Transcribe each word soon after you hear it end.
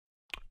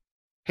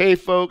Hey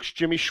folks,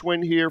 Jimmy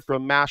Schwinn here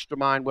from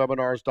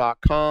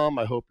mastermindwebinars.com.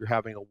 I hope you're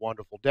having a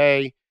wonderful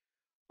day.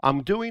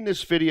 I'm doing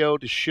this video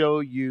to show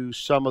you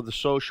some of the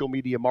social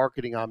media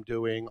marketing I'm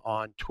doing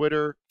on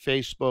Twitter,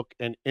 Facebook,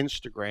 and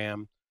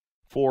Instagram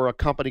for a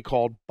company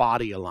called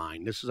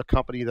𝗙𝗦𝗘𝗘. This is a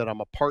company that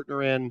I'm a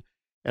partner in,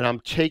 and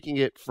I'm taking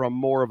it from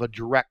more of a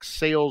direct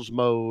sales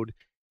mode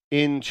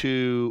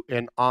into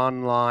an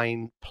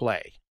online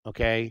play,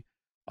 okay?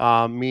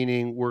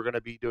 Meaning we're going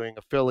to be doing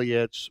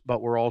affiliates,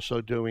 but we're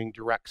also doing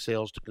direct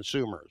sales to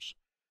consumers.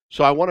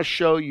 So I want to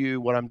show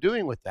you what I'm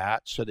doing with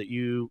that so that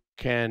you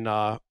can,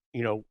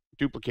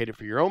 duplicate it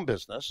for your own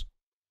business.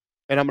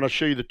 And I'm going to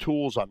show you the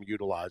tools I'm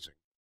utilizing.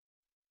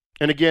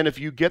 And again, if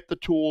you get the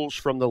tools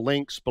from the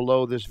links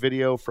below this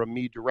video from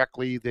me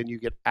directly, then you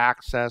get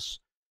access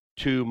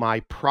to my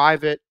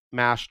private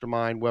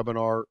mastermind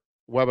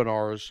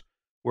webinars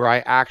where I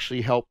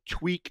actually help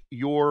tweak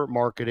your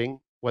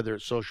marketing, whether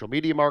it's social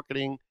media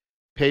marketing,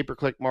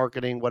 pay-per-click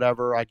marketing,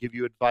 whatever. I give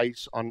you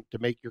advice on to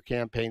make your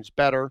campaigns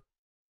better.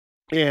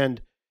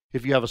 And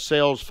if you have a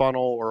sales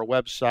funnel or a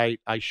website,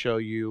 I show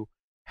you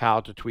how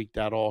to tweak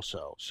that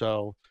also.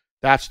 So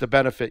that's the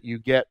benefit you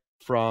get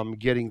from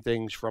getting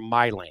things from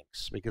my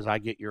links, because I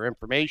get your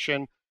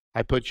information,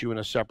 I put you in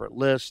a separate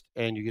list,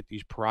 and you get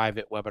these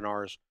private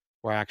webinars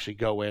where I actually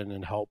go in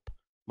and help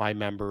my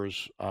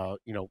members,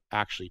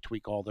 actually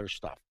tweak all their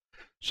stuff.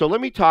 So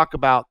let me talk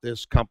about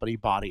this company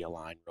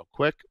𝗙𝗦𝗘𝗘 real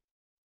quick.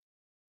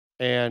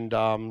 And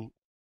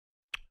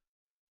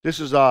this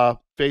is a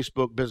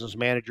Facebook Business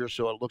Manager,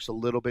 so it looks a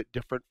little bit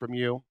different from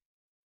you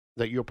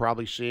that you're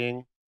probably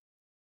seeing.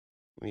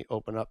 Let me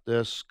open up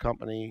this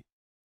company.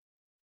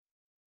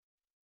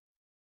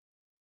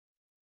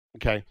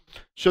 Okay,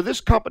 so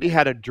this company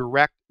had a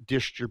direct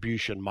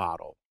distribution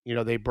model.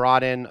 They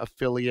brought in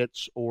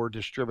affiliates or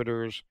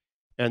distributors,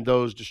 and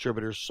those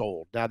distributors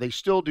sold. Now, they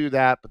still do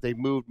that, but they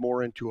moved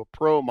more into a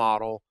pro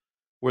model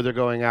where they're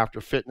going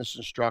after fitness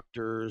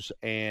instructors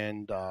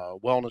and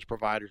wellness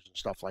providers and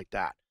stuff like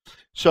that.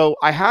 So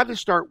I had to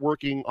start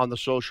working on the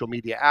social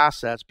media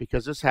assets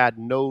because this had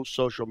no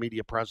social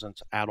media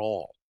presence at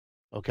all,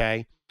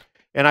 okay?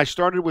 And I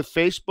started with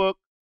Facebook,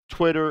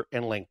 Twitter,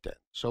 and LinkedIn.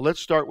 So let's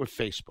start with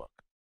Facebook,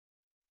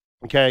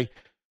 okay?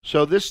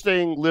 So this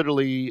thing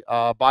literally,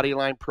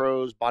 Bodyline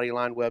Pros,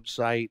 Bodyline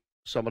website,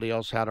 somebody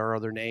else had our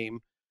other name,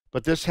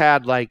 but this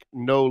had like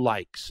no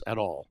likes at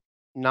all.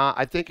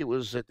 I think it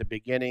was at the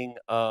beginning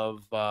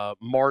of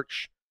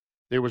March,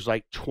 there was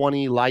like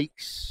 20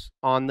 likes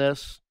on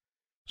this.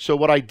 So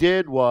what I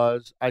did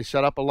was I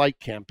set up a like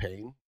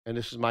campaign, and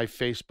this is my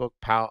Facebook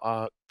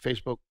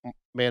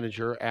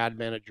manager, ad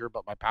manager,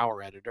 but my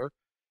power editor.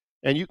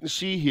 And you can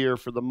see here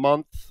for the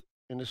month,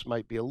 and this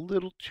might be a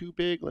little too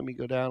big. Let me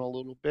go down a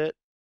little bit.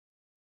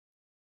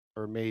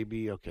 Or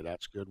maybe, okay,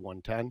 that's good,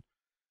 110.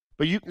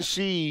 But you can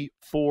see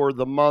for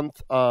the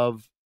month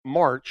of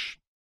March,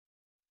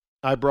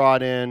 I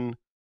brought in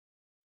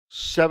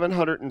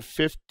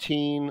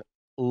 715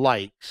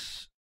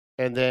 likes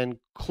and then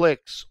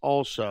clicks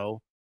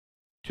also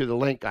to the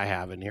link I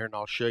have in here, and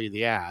I'll show you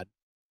the ad.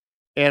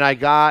 And I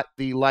got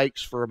the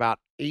likes for about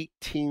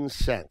 18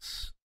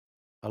 cents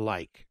a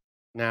like.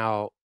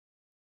 Now,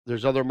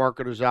 there's other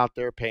marketers out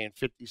there paying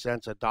 50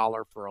 cents,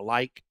 $1 for a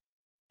like,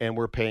 and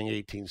we're paying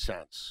 18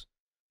 cents.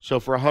 So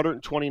for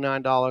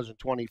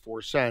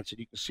 $129.24, and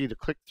you can see the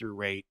click-through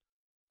rate,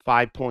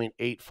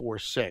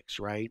 5.846,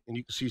 right? And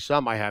you can see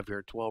some I have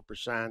here,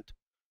 12%.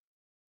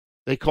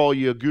 They call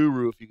you a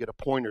guru if you get a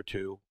point or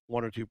two,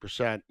 1 or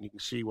 2%, and you can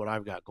see what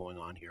I've got going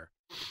on here.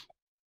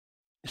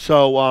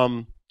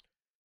 So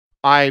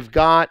I've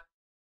got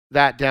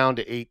that down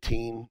to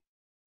 18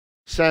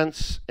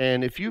 cents.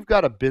 And if you've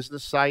got a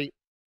business site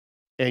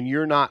and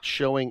you're not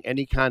showing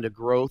any kind of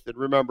growth, and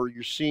remember,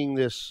 you're seeing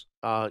this,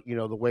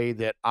 the way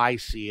that I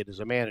see it as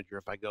a manager.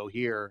 If I go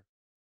here,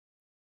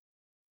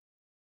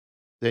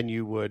 then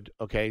you would,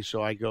 okay,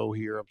 so I go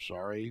here, I'm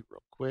sorry,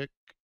 real quick.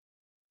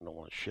 I don't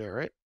want to share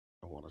it.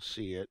 I want to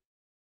see it.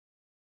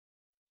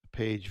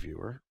 Page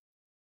viewer.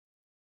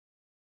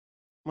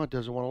 Well, it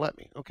doesn't want to let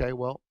me. Okay,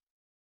 well,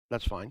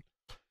 that's fine.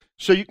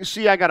 So you can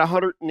see I got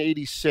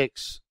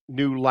 186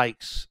 new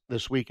likes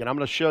this week. And I'm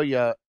going to show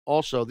you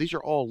also, these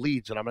are all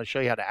leads, and I'm going to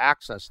show you how to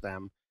access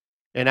them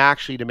and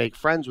actually to make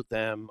friends with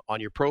them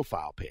on your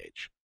profile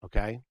page,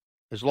 okay?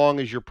 As long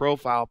as your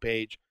profile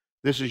page,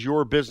 this is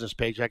your business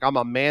page. Like, I'm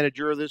a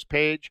manager of this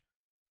page,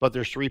 but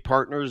there's 3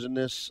 partners in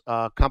this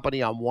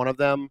company. I'm one of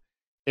them.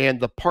 And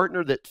the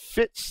partner that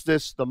fits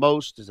this the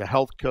most is a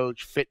health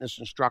coach, fitness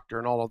instructor,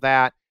 and all of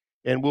that.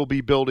 And we'll be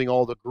building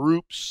all the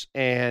groups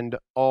and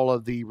all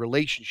of the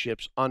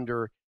relationships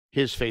under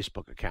his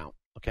Facebook account,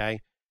 okay?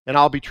 And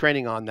I'll be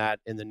training on that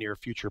in the near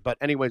future. But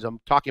anyways,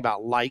 I'm talking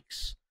about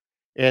likes.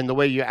 And the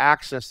way you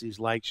access these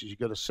likes is you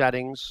go to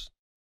settings,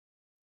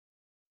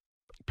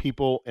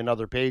 people and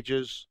other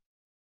pages.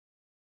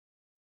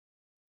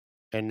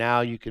 And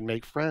now you can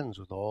make friends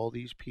with all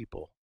these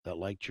people that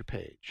liked your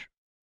page,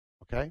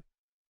 okay?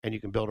 And you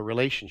can build a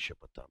relationship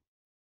with them.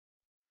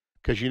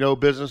 Because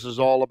business is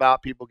all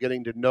about people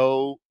getting to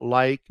know,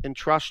 like, and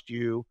trust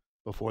you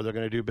before they're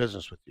going to do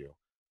business with you.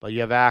 But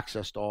you have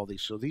access to all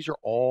these. So these are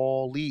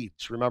all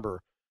leads.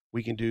 Remember,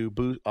 we can do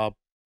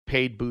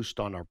paid boost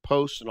on our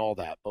posts and all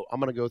that. But I'm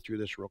going to go through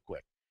this real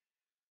quick.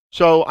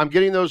 So I'm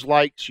getting those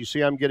likes. You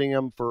see I'm getting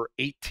them for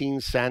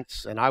 18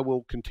 cents, and I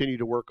will continue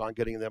to work on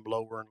getting them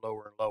lower and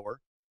lower and lower.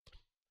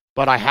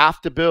 But I have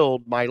to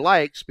build my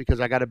likes because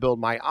I got to build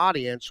my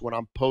audience when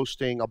I'm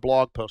posting a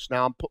blog post.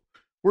 Now,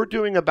 we're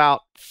doing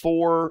about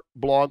 4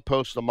 blog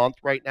posts a month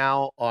right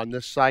now on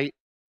this site,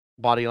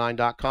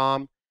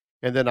 bodyline.com,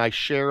 and then I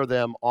share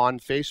them on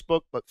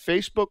Facebook. But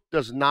Facebook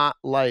does not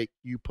like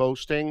you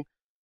posting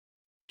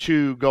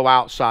to go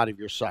outside of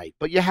your site,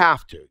 but you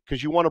have to,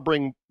 because you want to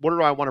bring, what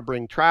do I want to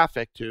bring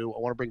traffic to? I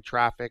want to bring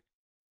traffic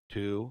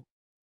to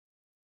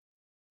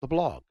the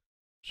blog.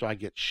 So I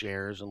get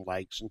shares and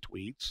likes and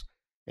tweets,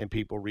 and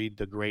people read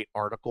the great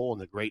article and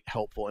the great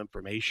helpful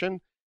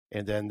information,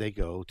 and then they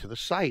go to the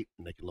site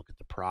and they can look at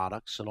the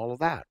products and all of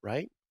that,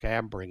 right? Okay,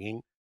 I'm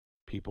bringing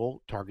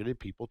people, targeted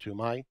people to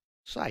my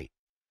site.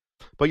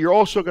 But you're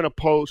also going to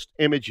post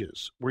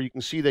images where you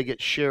can see they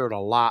get shared a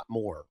lot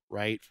more,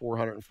 right?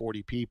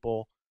 440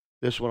 people.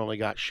 This one only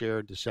got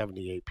shared to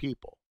 78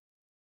 people.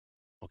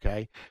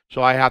 Okay,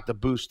 so I have to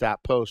boost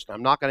that post.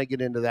 I'm not going to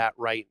get into that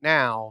right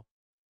now,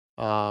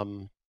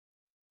 but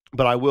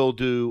I will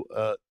do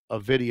a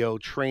video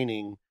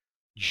training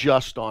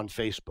just on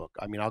Facebook.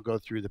 I mean, I'll go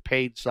through the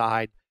paid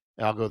side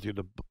and I'll go through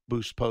the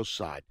boost post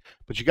side.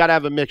 But you got to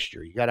have a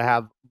mixture. You got to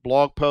have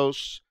blog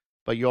posts,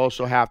 but you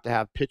also have to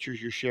have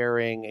pictures you're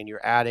sharing, and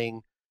you're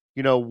adding,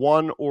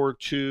 1 or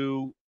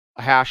 2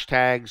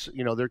 hashtags.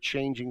 They're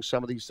changing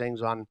some of these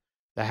things on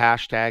the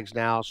hashtags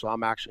now, so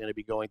I'm actually going to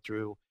be going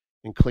through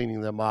and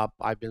cleaning them up.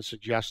 I've been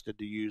suggested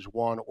to use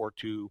 1 or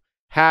 2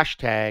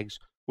 hashtags,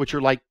 which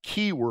are like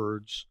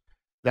keywords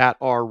that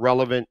are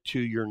relevant to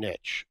your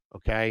niche,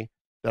 okay?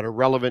 That are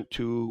relevant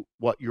to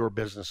what your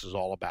business is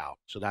all about.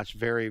 So that's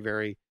very,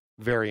 very,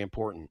 very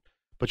important.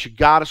 But you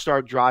got to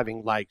start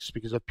driving likes,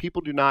 because if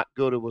people do not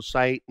go to a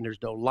site and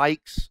there's no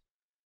likes,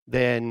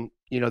 then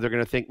they're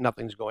going to think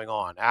nothing's going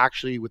on.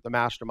 Actually, with the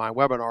mastermind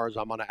webinars,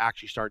 I'm going to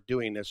actually start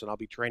doing this, and I'll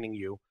be training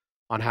you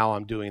on how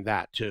I'm doing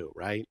that too,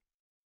 right?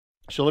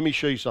 So let me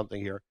show you something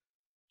here.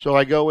 So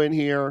I go in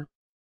here,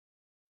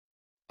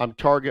 I'm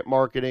target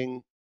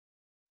marketing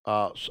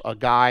a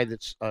guy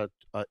that's an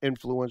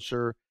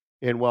influencer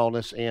in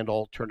wellness and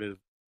alternative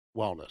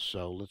wellness.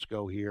 So let's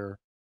go here,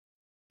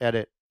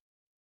 edit.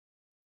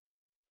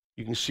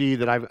 You can see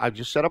that I've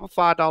just set up a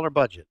 $5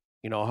 budget,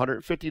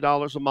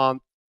 $150 a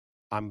month.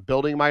 I'm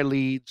building my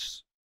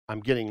leads. I'm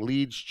getting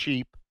leads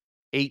cheap,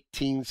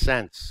 18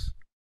 cents.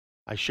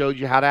 I showed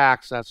you how to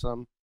access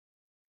them,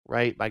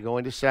 right? By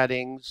going to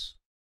settings.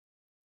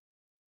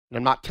 And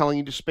I'm not telling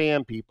you to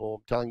spam people.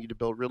 I'm telling you to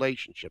build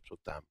relationships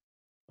with them.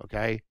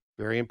 Okay?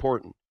 Very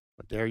important.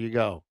 But there you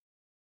go.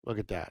 Look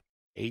at that.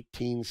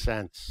 18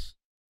 cents.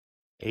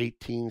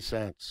 18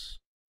 cents.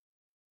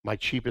 My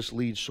cheapest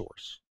lead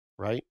source,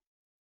 right?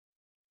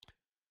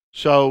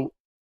 So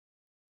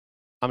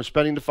I'm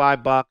spending the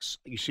 $5.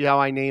 You see how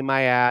I name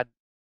my ad?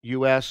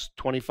 US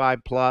 25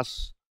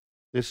 plus.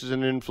 This is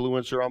an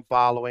influencer I'm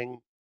following.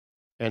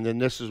 And then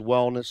this is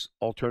wellness,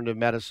 alternative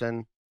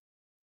medicine.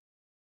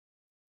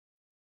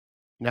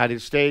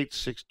 United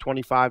States,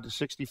 25 to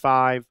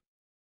 65.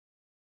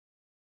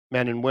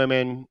 Men and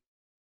women.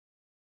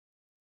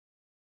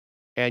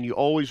 And you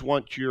always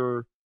want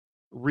your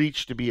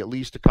reach to be at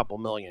least a couple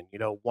million,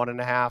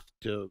 1.5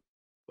 to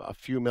a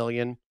few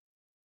million,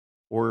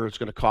 or it's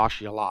going to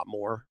cost you a lot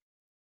more.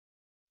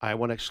 I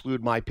want to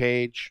exclude my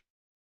page.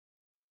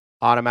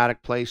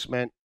 Automatic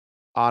placement,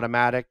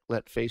 automatic,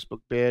 let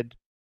Facebook bid.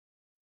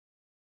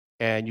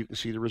 And you can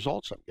see the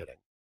results I'm getting.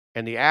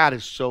 And the ad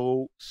is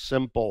so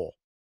simple.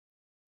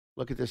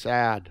 Look at this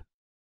ad.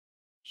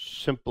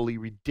 Simply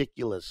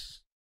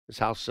ridiculous is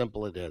how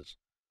simple it is.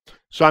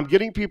 So I'm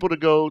getting people to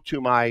go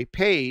to my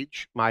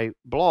page, my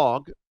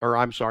blog, or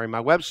I'm sorry,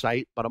 my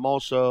website, but I'm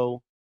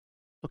also,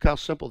 look how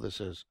simple this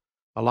is.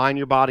 Align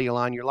your body,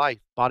 align your life,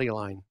 body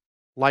align.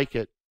 Like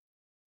it.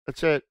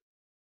 That's it.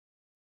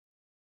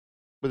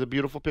 With a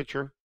beautiful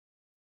picture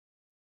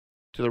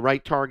to the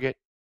right target.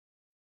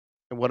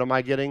 And what am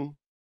I getting?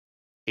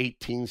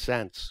 18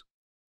 cents.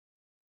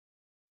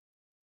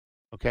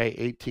 Okay,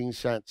 18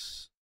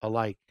 cents a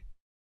like.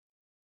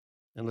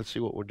 And let's see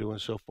what we're doing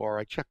so far.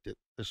 I checked it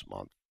this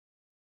month.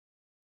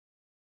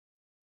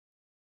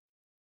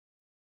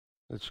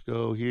 Let's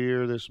go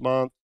here this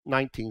month,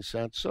 19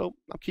 cents. So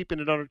I'm keeping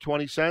it under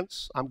 20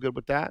 cents. I'm good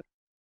with that.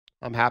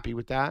 I'm happy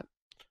with that.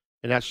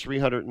 And that's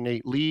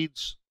 308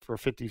 leads for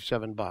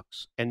 57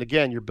 bucks. And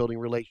again, you're building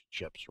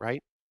relationships,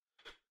 right?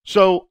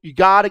 So you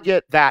got to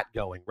get that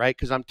going, right?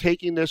 Because I'm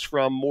taking this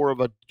from more of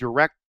a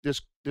direct,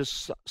 this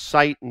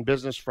site and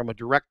business from a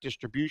direct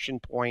distribution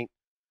point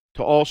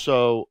to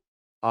also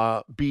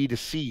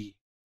B2C.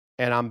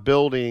 And I'm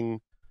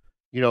building,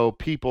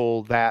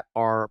 people that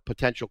are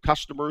potential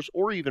customers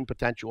or even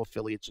potential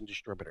affiliates and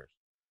distributors.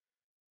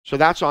 So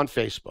that's on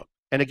Facebook.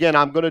 And again,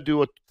 I'm going to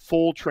do a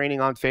full training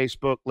on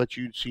Facebook, let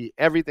you see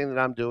everything that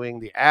I'm doing,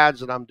 the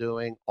ads that I'm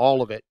doing,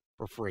 all of it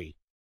for free.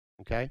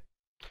 Okay?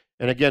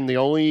 And again, the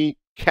only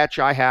catch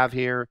I have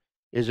here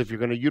is if you're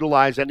going to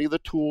utilize any of the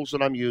tools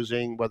that I'm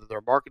using, whether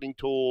they're marketing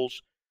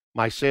tools,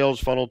 my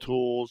sales funnel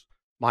tools,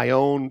 my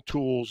own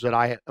tools that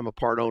I am a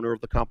part owner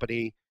of the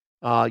company,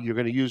 you're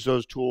going to use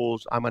those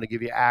tools. I'm going to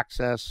give you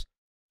access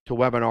to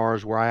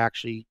webinars where I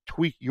actually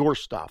tweak your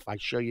stuff. I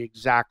show you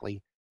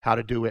exactly how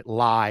to do it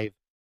live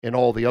and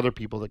all the other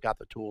people that got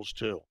the tools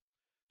too.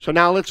 So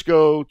now let's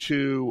go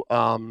to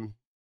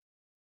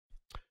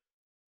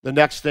the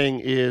next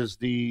thing is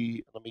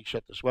let me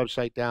shut this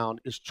website down,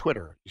 is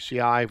Twitter. You see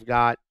I've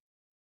got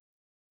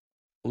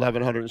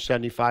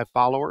 1,175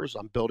 followers.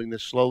 I'm building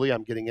this slowly.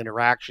 I'm getting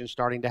interaction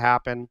starting to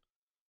happen.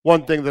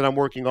 One thing that I'm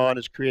working on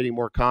is creating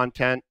more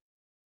content.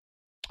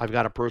 I've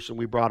got a person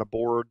we brought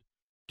aboard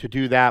to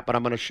do that, but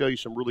I'm going to show you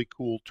some really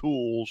cool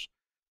tools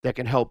that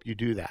can help you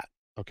do that,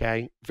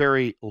 okay?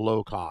 Very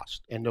low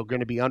cost, and they're going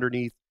to be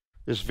underneath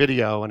this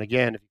video. And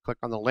again, if you click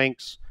on the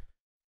links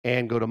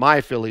and go to my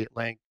affiliate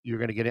link, you're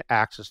going to get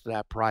access to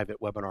that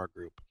private webinar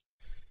group.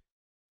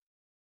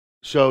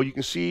 So you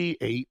can see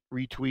 8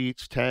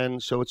 retweets, 10.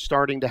 So it's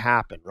starting to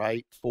happen,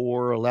 right?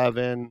 4,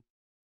 11.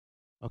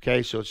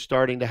 Okay, so it's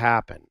starting to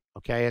happen.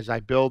 Okay, as I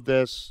build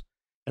this,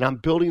 and I'm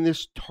building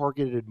this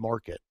targeted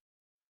market.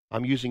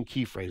 I'm using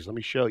key phrase. Let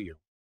me show you.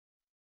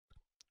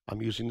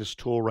 I'm using this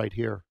tool right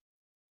here.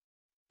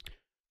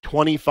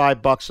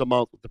 $25 a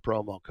month with the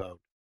promo code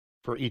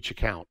for each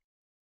account.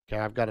 Okay,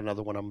 I've got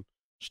another one I'm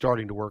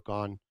starting to work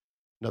on,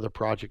 another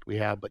project we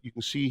have, but you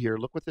can see here,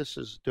 look what this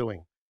is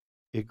doing.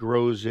 It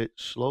grows it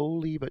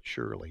slowly but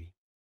surely.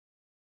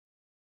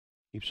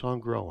 Keeps on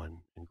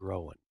growing and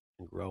growing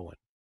and growing.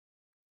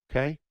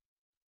 Okay?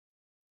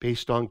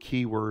 Based on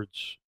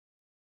keywords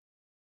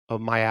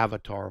of my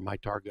avatar, my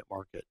target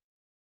market.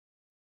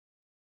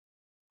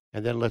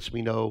 And then lets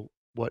me know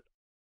what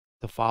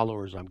the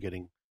followers I'm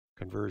getting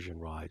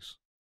conversion-wise.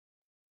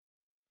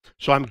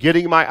 So I'm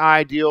getting my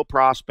ideal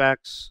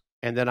prospects,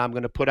 and then I'm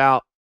going to put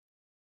out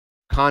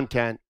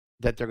content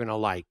that they're going to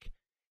like.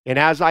 And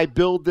as I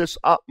build this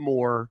up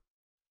more,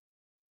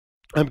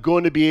 I'm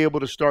going to be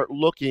able to start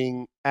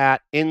looking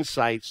at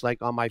insights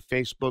like on my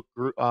Facebook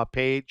group,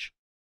 page.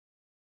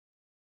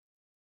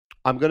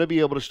 I'm going to be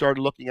able to start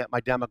looking at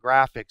my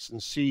demographics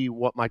and see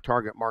what my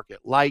target market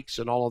likes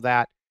and all of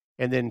that,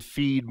 and then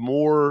feed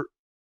more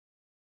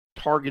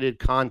targeted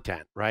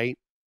content, right?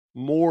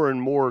 More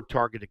and more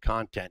targeted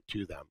content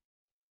to them.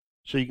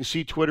 So you can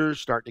see Twitter's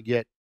starting to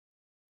get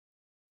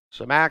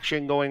some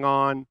action going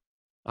on.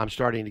 I'm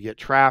starting to get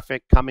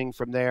traffic coming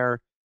from there.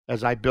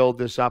 As I build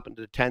this up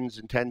into tens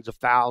and tens of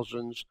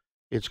thousands,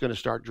 it's going to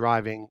start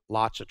driving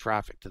lots of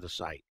traffic to the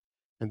site.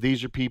 And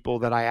these are people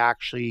that I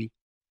actually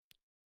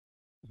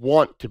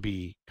want to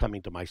be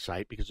coming to my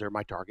site because they're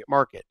my target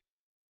market.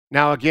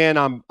 Now, again,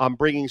 I'm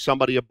bringing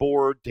somebody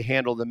aboard to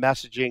handle the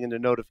messaging and the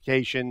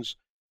notifications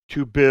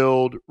to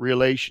build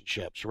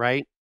relationships,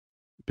 right?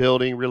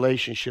 Building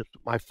relationships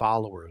with my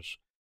followers,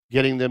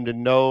 getting them to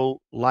know,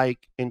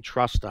 like, and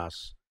trust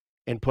us,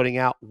 and putting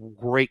out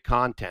great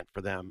content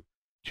for them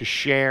to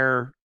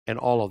share and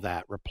all of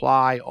that,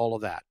 reply, all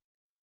of that.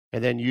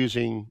 And then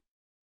using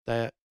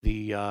the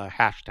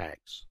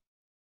hashtags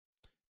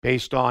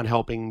based on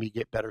helping me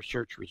get better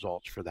search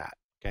results for that,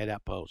 okay,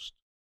 that post.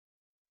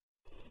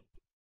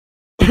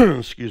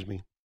 Excuse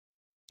me.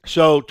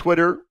 So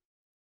Twitter,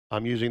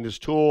 I'm using this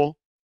tool,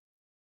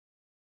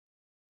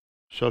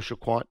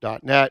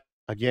 𝗙𝗨𝗦𝗡.net.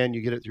 Again,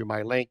 you get it through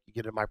my link, you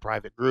get it in my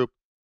private group,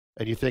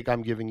 and you think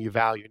I'm giving you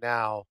value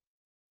now.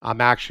 I'm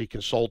actually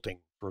consulting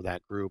for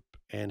that group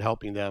and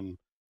helping them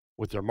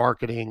with their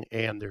marketing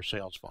and their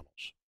sales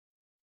funnels.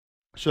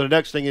 So the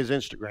next thing is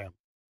Instagram.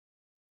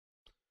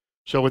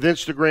 So with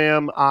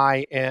Instagram,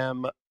 I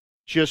am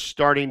just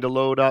starting to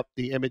load up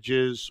the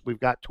images. We've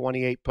got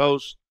 28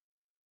 posts.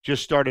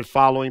 Just started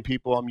following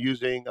people. I'm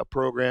using a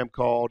program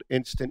called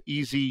Instant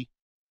Easy.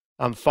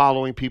 I'm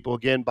following people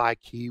again by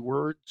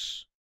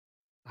keywords.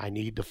 I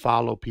need to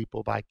follow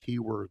people by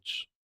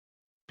keywords.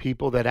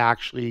 People that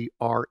actually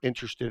are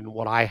interested in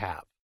what I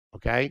have,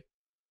 okay?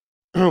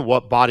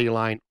 What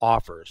Bodyline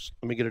offers.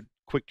 Let me get a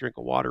quick drink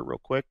of water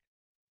real quick.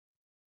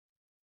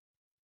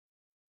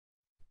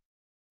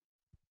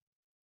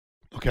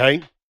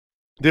 Okay,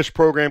 this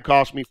program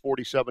costs me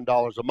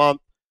 $47 a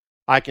month.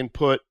 I can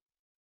put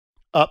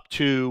up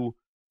to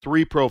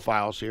 3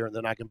 profiles here, and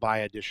then I can buy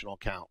additional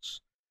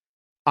accounts.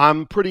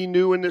 I'm pretty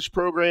new in this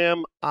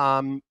program.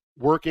 I'm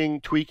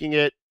working, tweaking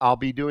it. I'll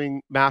be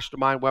doing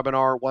mastermind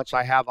webinar once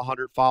I have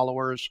 100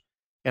 followers,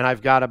 and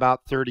I've got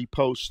about 30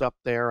 posts up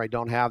there. I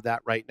don't have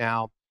that right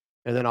now.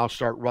 And then I'll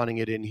start running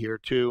it in here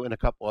too, and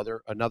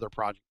another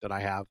project that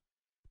I have.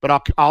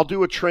 But I'll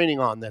do a training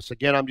on this.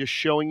 Again, I'm just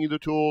showing you the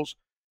tools,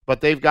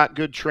 but they've got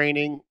good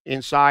training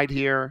inside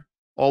here.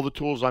 All the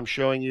tools I'm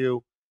showing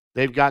you,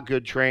 they've got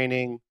good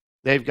training.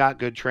 They've got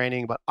good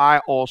training, but I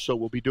also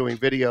will be doing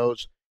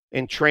videos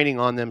and training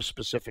on them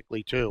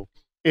specifically too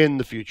in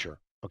the future,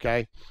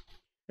 okay?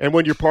 And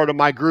when you're part of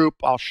my group,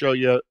 I'll show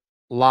you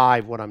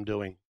live what I'm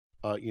doing,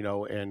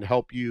 and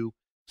help you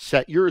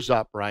set yours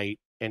up right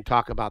and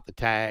talk about the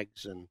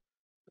tags and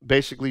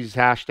Basically, these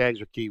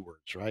hashtags are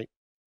keywords, right?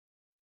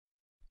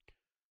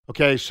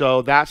 Okay,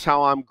 so that's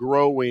how I'm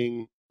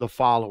growing the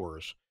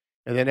followers.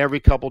 And then every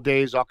couple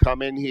days, I'll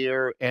come in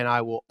here and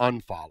I will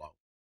unfollow.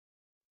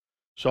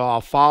 So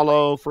I'll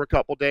follow for a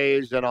couple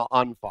days, then I'll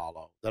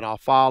unfollow. Then I'll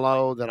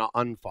follow, then I'll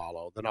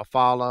unfollow. Then I'll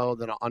follow,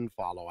 then I'll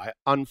unfollow. I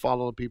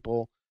unfollow the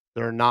people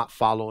that are not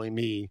following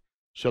me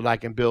so that I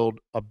can build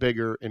a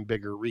bigger and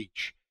bigger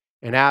reach.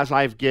 And as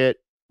I get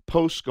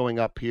posts going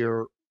up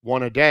here,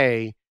 1 a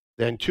day,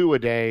 then 2 a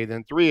day,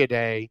 then 3 a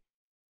day,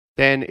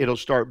 then it'll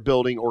start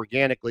building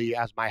organically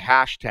as my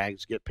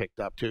hashtags get picked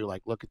up too.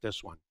 Like, look at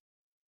this one.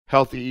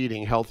 Healthy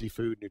eating, healthy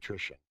food,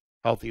 nutrition,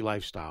 healthy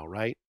lifestyle,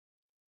 right?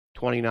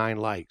 29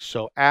 likes.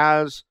 So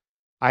as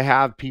I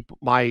have people,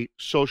 my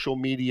social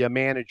media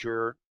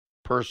manager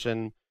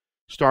person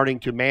starting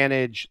to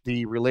manage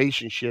the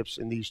relationships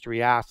in these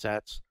 3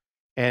 assets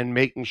and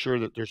making sure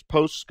that there's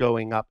posts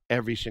going up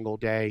every single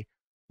day,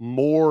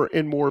 more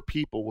and more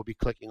people will be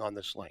clicking on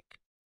this link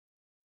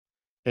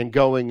and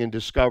going and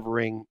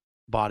discovering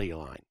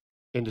Bodyline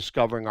and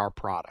discovering our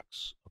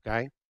products,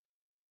 okay?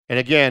 And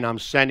again, I'm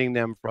sending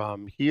them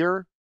from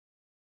here,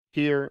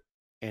 here,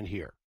 and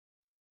here.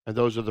 And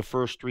those are the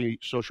first 3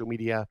 social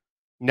media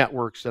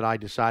networks that I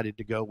decided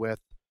to go with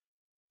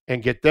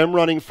and get them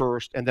running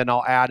first. And then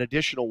I'll add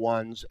additional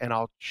ones and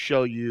I'll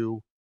show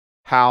you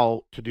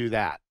how to do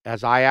that.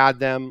 As I add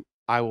them,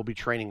 I will be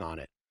training on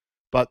it.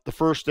 But the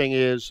first thing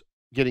is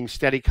getting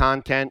steady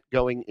content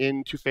going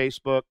into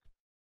Facebook,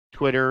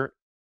 Twitter,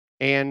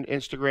 and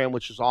Instagram,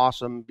 which is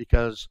awesome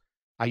because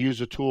I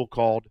use a tool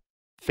called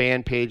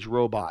Fan Page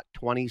Robot,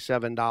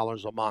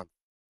 $27 a month.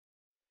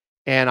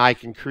 And I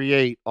can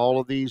create,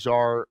 all of these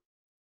are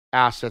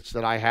assets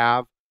that I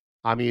have.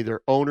 I'm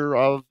either owner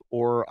of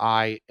or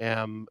I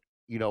am,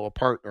 a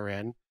partner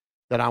in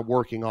that I'm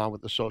working on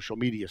with the social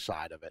media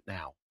side of it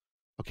now.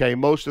 Okay,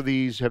 most of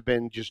these have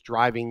been just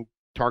driving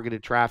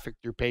targeted traffic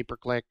through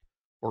pay-per-click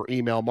or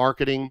email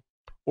marketing,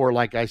 or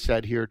like I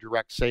said here,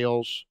 direct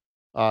sales,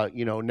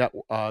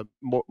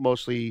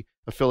 mostly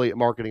affiliate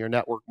marketing or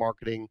network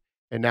marketing.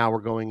 And now we're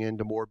going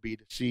into more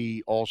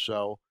B2C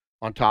also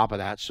on top of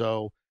that.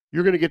 So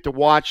you're going to get to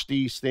watch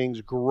these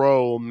things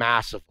grow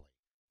massively,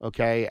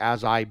 okay,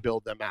 as I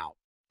build them out.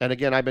 And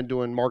again, I've been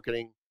doing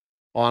marketing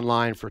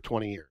online for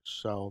 20 years.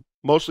 So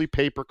mostly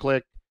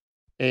pay-per-click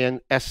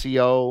and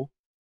SEO,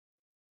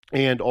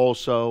 and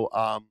also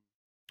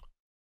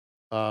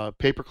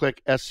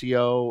pay-per-click,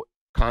 SEO,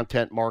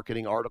 content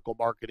marketing, article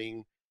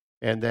marketing,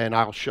 and then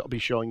I'll be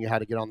showing you how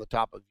to get on the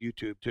top of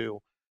YouTube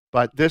too.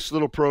 But this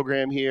little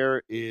program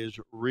here is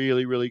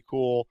really, really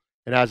cool.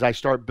 And as I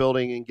start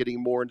building and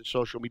getting more into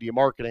social media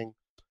marketing,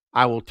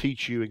 I will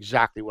teach you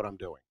exactly what I'm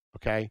doing,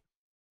 okay?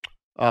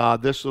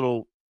 This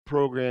little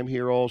program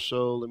here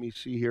also, let me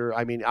see here.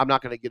 I mean, I'm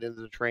not going to get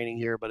into the training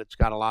here, but it's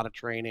got a lot of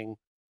training.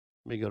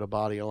 Let me go to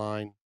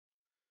Bodyline.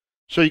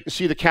 So you can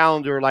see the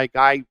calendar. Like,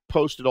 I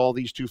posted all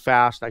these too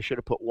fast. I should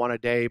have put 1 a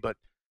day, but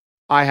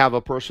I have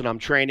a person I'm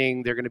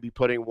training. They're going to be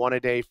putting 1 a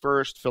day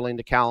first, filling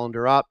the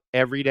calendar up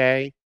every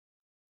day.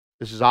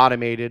 This is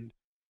automated.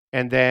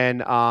 And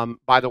then,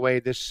 by the way,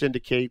 this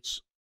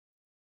syndicates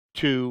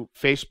to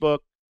Facebook.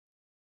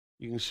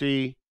 You can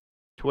see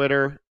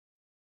Twitter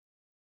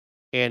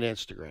and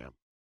Instagram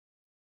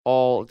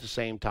all at the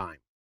same time.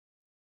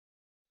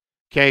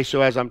 Okay,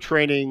 so as I'm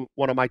training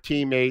one of my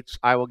teammates,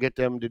 I will get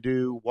them to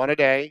do 1 a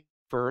day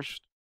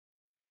first,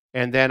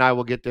 and then I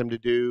will get them to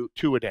do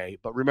 2 a day.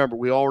 But remember,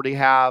 we already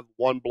have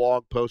 1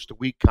 blog post a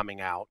week coming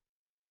out.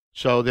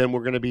 So then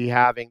we're going to be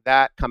having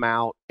that come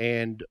out,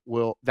 and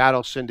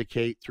that'll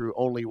syndicate through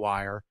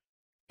OnlyWire,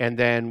 and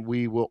then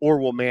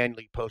we'll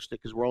manually post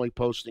it because we're only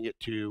posting it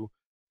to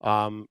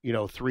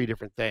 3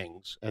 different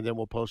things, and then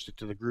we'll post it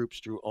to the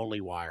groups through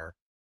OnlyWire,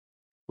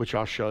 which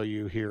I'll show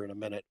you here in a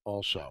minute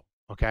also.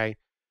 Okay,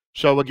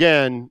 so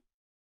again,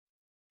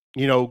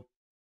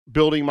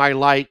 building my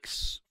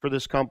likes for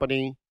this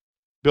company,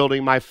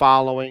 building my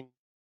following,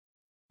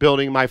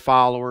 building my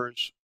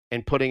followers,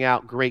 and putting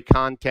out great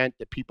content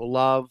that people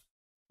love,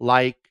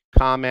 like,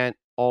 comment,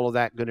 all of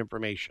that good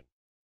information.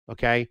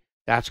 Okay,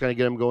 that's going to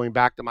get them going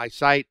back to my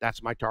site.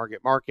 That's my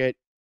target market,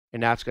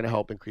 and that's going to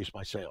help increase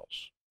my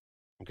sales.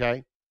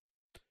 Okay,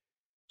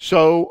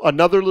 so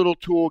another little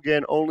tool,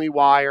 again,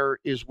 OnlyWire,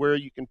 is where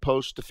you can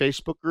post to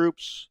Facebook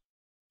groups.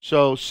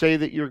 So say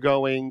that you're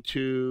going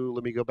to,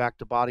 let me go back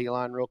to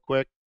Bodyline real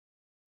quick.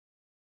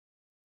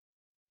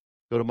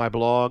 Go to my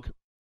blog.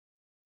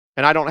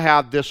 And I don't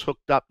have this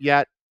hooked up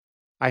yet.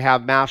 I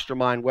have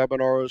Mastermind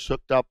Webinars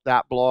hooked up,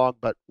 that blog,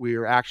 but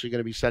we're actually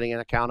going to be setting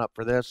an account up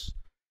for this.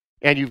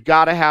 And you've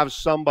got to have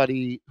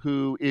somebody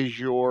who is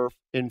your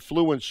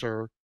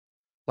influencer.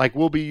 Like,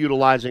 we'll be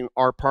utilizing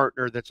our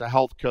partner that's a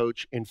health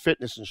coach and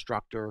fitness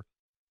instructor,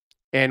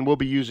 and we'll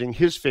be using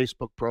his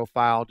Facebook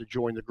profile to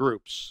join the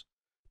groups.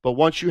 But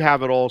once you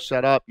have it all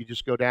set up, you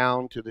just go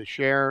down to the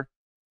share,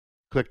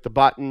 click the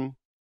button,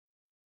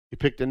 you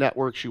pick the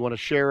networks you want to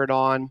share it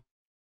on,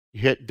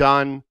 you hit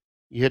done,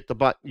 you hit the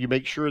button, you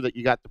make sure that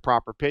you got the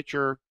proper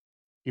picture,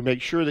 you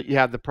make sure that you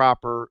have the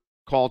proper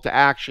call to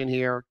action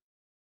here,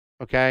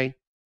 okay?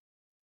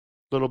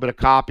 A little bit of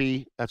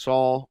copy, that's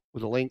all,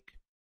 with a link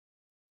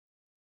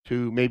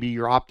to maybe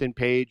your opt-in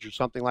page or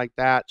something like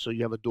that, so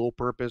you have a dual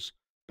purpose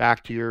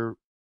back to your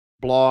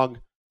blog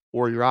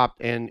or your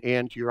opt-in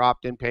and to your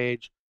opt-in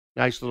page.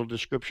 Nice little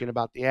description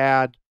about the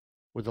ad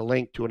with a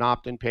link to an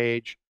opt-in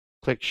page.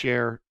 Click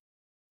share,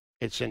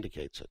 it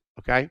syndicates it,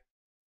 okay?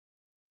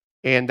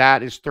 And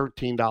that is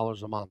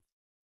 $13 a month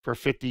for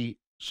 50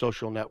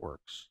 social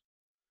networks.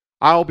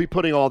 I'll be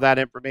putting all that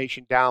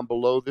information down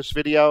below this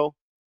video.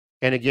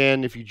 And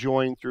again, if you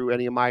join through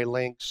any of my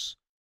links,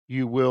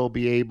 you will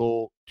be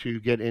able to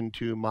get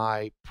into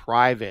my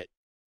private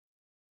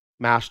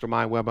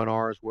mastermind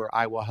webinars where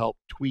I will help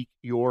tweak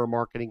your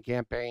marketing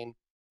campaign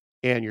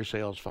and your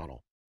sales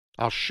funnel.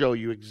 I'll show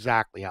you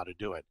exactly how to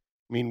do it.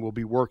 I mean, we'll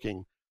be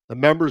working. The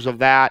members of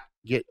that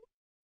get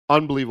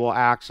unbelievable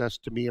access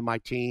to me and my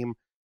team,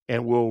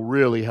 and we'll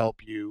really help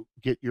you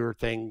get your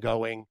thing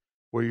going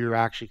where you're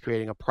actually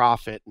creating a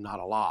profit, not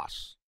a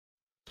loss.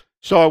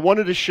 So I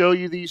wanted to show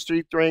you these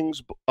three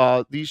things,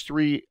 these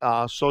three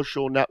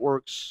social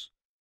networks.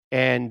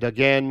 And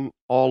again,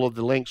 all of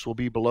the links will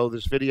be below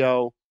this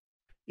video.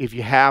 If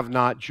you have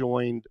not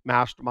joined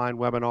Mastermind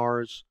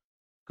Webinars,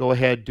 go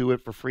ahead, do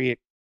it for free.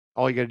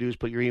 All you got to do is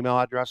put your email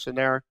address in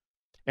there.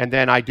 And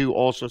then I do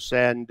also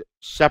send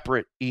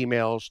separate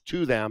emails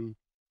to them,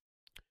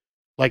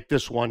 like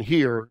this one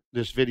here,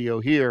 this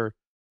video here,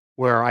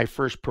 where I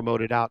first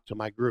promote it out to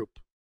my group,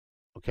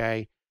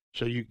 okay?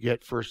 So you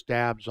get first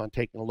dabs on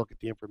taking a look at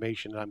the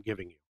information that I'm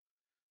giving you.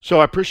 So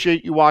I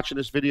appreciate you watching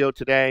this video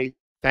today.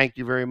 Thank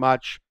you very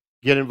much.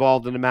 Get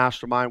involved in the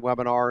Mastermind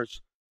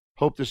Webinars.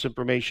 Hope this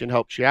information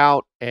helps you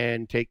out,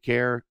 and take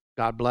care.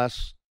 God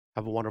bless.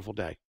 Have a wonderful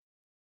day.